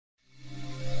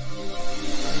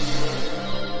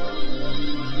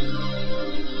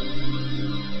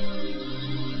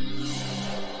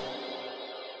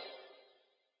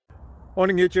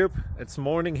Morning YouTube, it's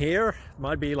morning here. It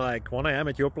might be like 1 a.m.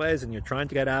 at your place and you're trying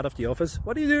to get out of the office.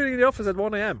 What are you doing in the office at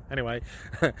 1 a.m? Anyway,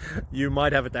 you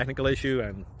might have a technical issue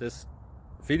and this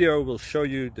video will show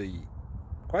you the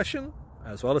question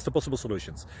as well as the possible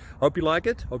solutions. Hope you like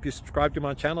it, hope you subscribe to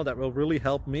my channel. That will really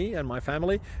help me and my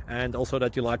family, and also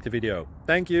that you like the video.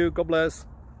 Thank you, God bless.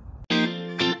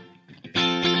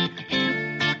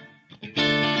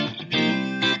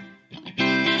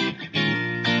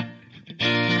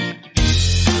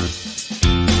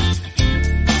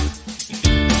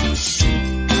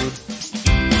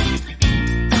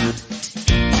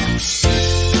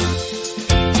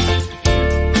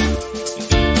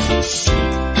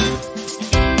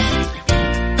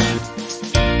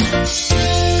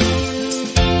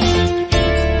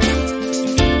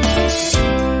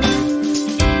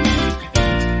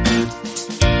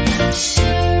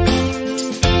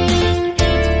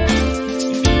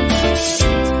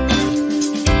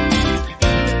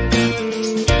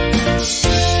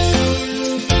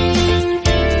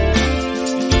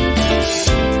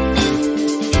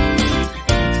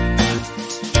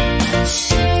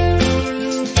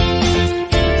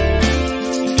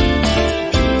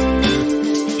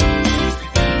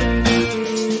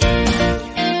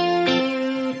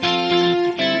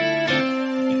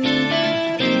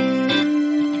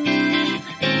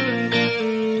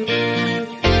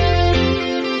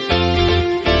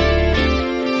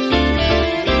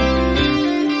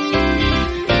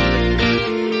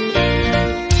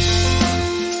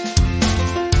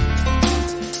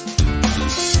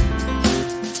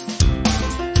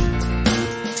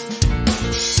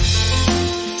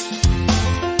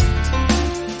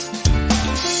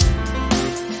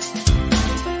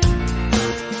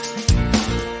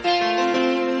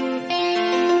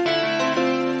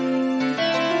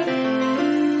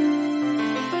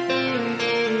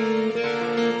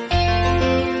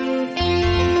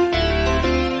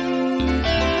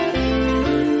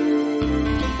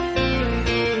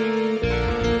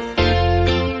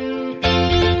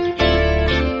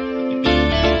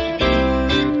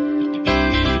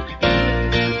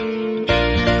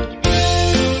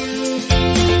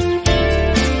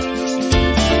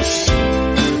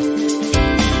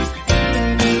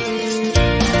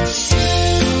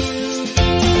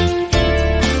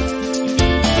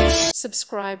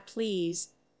 Subscribe, please.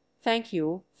 Thank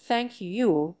you. Thank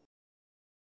you.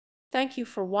 Thank you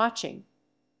for watching.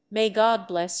 May God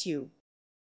bless you.